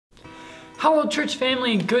Hello church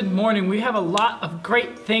family and good morning. We have a lot of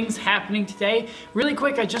great things happening today. Really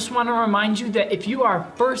quick, I just want to remind you that if you are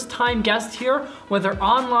a first-time guest here, whether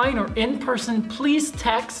online or in person, please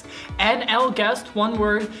text NL guest, one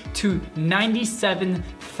word, to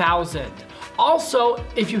 97,000. Also,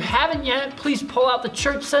 if you haven't yet, please pull out the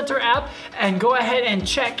Church Center app and go ahead and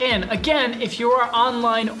check in. Again, if you are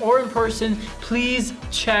online or in person, please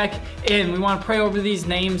check in. We want to pray over these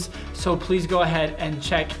names, so please go ahead and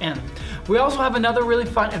check in. We also have another really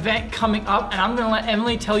fun event coming up, and I'm going to let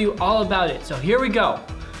Emily tell you all about it. So here we go.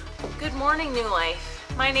 Good morning, New Life.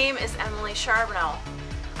 My name is Emily Charbonneau.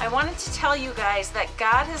 I wanted to tell you guys that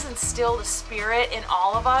God has instilled a spirit in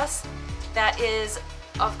all of us that is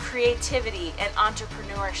of creativity and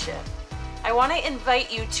entrepreneurship. I want to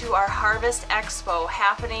invite you to our Harvest Expo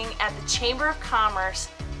happening at the Chamber of Commerce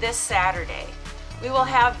this Saturday. We will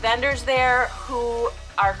have vendors there who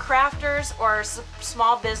are crafters or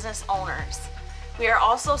small business owners. We are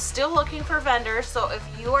also still looking for vendors, so if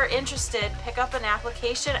you are interested, pick up an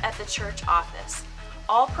application at the church office.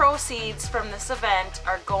 All proceeds from this event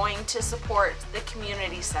are going to support the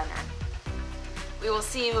community center. We will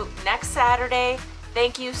see you next Saturday.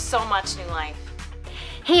 Thank you so much, New Life.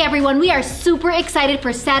 Hey everyone, we are super excited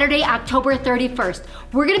for Saturday, October 31st.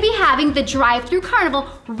 We're gonna be having the drive-through carnival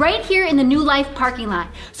right here in the New Life parking lot.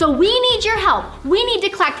 So we need your help. We need to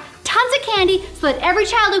collect tons of candy so that every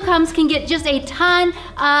child who comes can get just a ton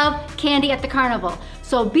of candy at the carnival.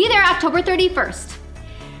 So be there October 31st.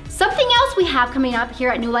 Something else we have coming up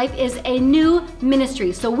here at New Life is a new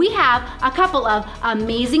ministry. So we have a couple of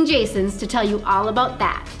amazing Jasons to tell you all about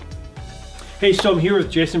that. Hey, so I'm here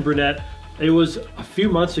with Jason Burnett. It was a few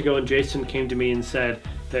months ago and Jason came to me and said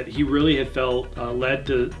that he really had felt led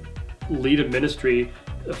to lead a ministry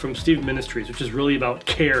from Stephen Ministries, which is really about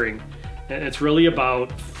caring. And it's really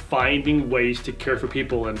about finding ways to care for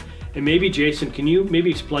people. And maybe Jason, can you maybe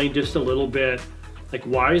explain just a little bit, like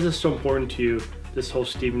why is this so important to you, this whole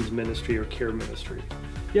Stephen's ministry or care ministry?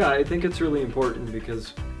 Yeah, I think it's really important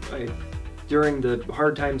because during the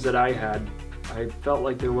hard times that I had, I felt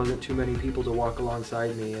like there wasn't too many people to walk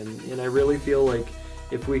alongside me, and I really feel like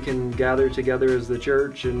if we can gather together as the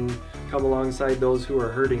church and come alongside those who are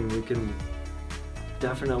hurting, we can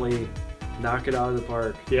definitely knock it out of the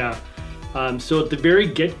park. Yeah. So at the very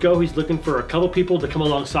get-go, he's looking for a couple people to come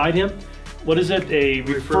alongside him. What is it? A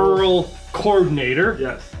referral coordinator?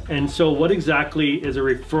 Yes. And so what exactly is a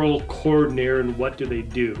referral coordinator and what do they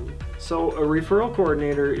do? So a referral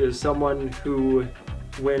coordinator is someone who,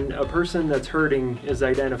 when a person that's hurting is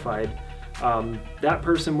identified, that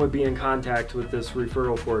person would be in contact with this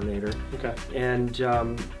referral coordinator. Okay. And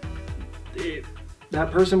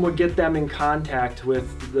that person would get them in contact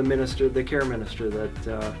with the minister, the care minister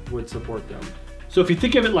that would support them. So if you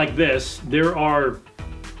think of it like this, there are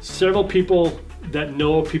several people that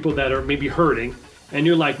know people that are maybe hurting, and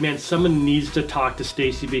you're like, man, someone needs to talk to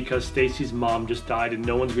Stacy because Stacy's mom just died and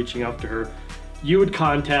no one's reaching out to her. You would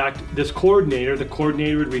contact this coordinator. The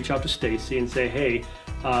coordinator would reach out to Stacy and say, hey,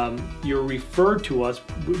 you're referred to us.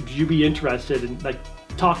 Would you be interested in like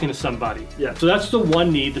talking to somebody? Yeah. So that's the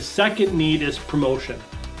one need. The second need is promotion.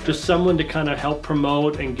 Just someone to kind of help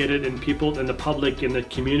promote and get it in people, in the public, in the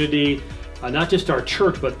community, not just our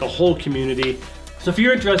church, but the whole community. So if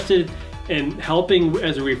you're interested in helping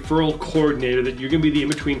as a referral coordinator, that you're gonna be the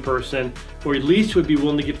in-between person, or at least would be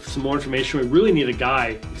willing to get some more information. We really need a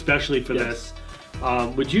guy, especially for this.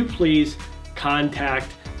 Would you please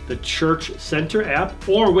contact the Church Center app?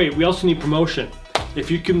 Or wait, we also need promotion.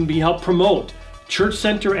 If you can help promote Church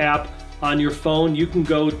Center app on your phone, you can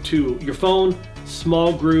go to your phone,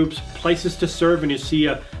 small groups, places to serve, and you see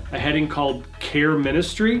a heading called Care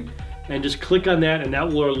Ministry, and just click on that and that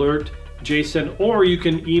will alert Jason. Or you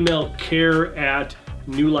can email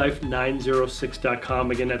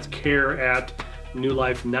care@newlife906.com. Again, that's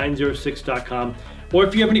care@newlife906.com. Or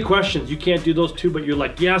if you have any questions, you can't do those two, but you're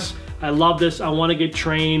like, yes, I love this. I want to get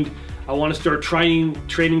trained. I want to start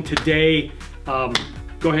training today. Go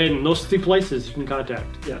ahead, and those three places you can contact.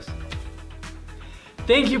 Yes.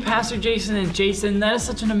 Thank you, Pastor Jason and Jason. That is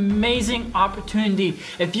such an amazing opportunity.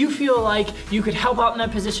 If you feel like you could help out in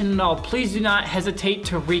that position at all, please do not hesitate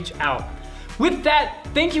to reach out. With that,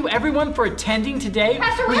 thank you everyone for attending today.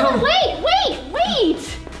 Pastor Will, wait!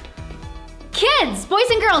 Kids, boys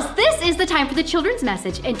and girls, this is the time for the children's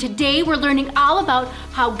message, and today we're learning all about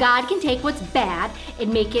how God can take what's bad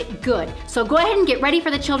and make it good. So go ahead and get ready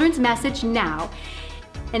for the children's message now.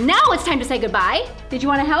 And now it's time to say goodbye. Did you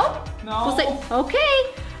want to help? No. We'll say,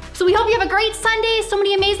 okay. So we hope you have a great Sunday, so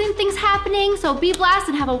many amazing things happening, so be blessed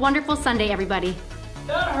and have a wonderful Sunday, everybody.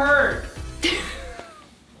 That hurt.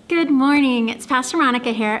 Good morning, it's Pastor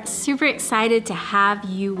Monica here. Super excited to have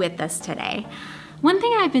you with us today. One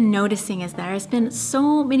thing I've been noticing is there's been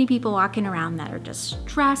so many people walking around that are just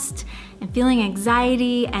stressed and feeling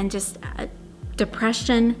anxiety and just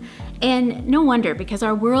depression. And no wonder, because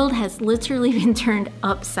our world has literally been turned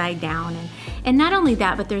upside down. And not only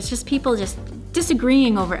that, but there's just people just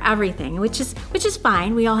disagreeing over everything, which is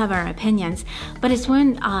fine. We all have our opinions, but it's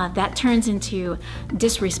when that turns into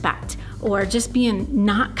disrespect or just being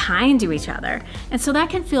not kind to each other. And so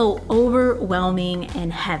that can feel overwhelming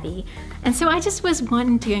and heavy. And so I just was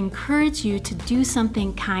wanting to encourage you to do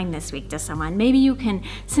something kind this week to someone. Maybe you can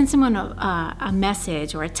send someone a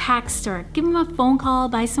message or a text, or give them a phone call,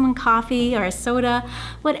 buy someone coffee or a soda,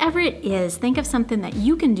 whatever it is. Think of something that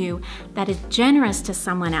you can do that is generous to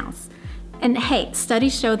someone else. And hey,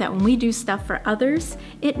 studies show that when we do stuff for others,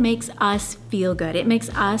 it makes us feel good. It makes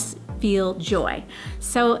us feel joy.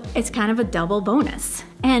 So it's kind of a double bonus.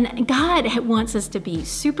 And God wants us to be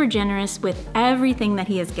super generous with everything that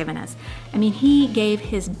He has given us. I mean, He gave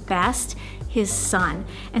His best, His Son.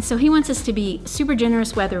 And so He wants us to be super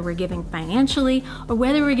generous, whether we're giving financially or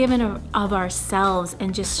whether we're giving of ourselves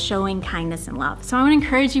and just showing kindness and love. So I want to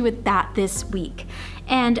encourage you with that this week.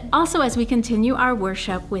 And also, as we continue our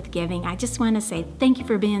worship with giving, I just want to say thank you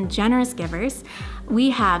for being generous givers. We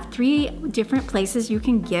have 3 different places you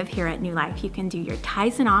can give here at New Life. You can do your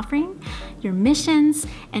tithes and offering, your missions,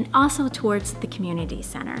 and also towards the community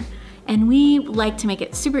center. And we like to make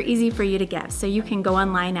it super easy for you to give. So you can go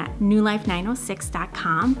online at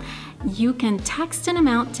newlife906.com. You can text an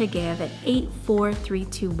amount to give at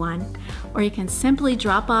 84321, or you can simply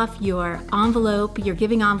drop off your envelope, your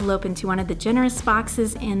giving envelope, into one of the generous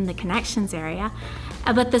boxes in the connections area.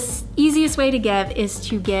 But the easiest way to give is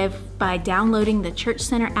to give by downloading the Church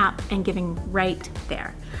Center app and giving right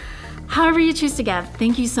there. However you choose to give,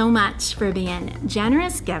 thank you so much for being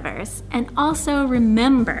generous givers. And also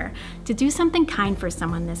remember to do something kind for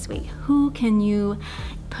someone this week. Who can you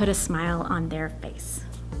put a smile on their face?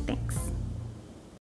 Thanks.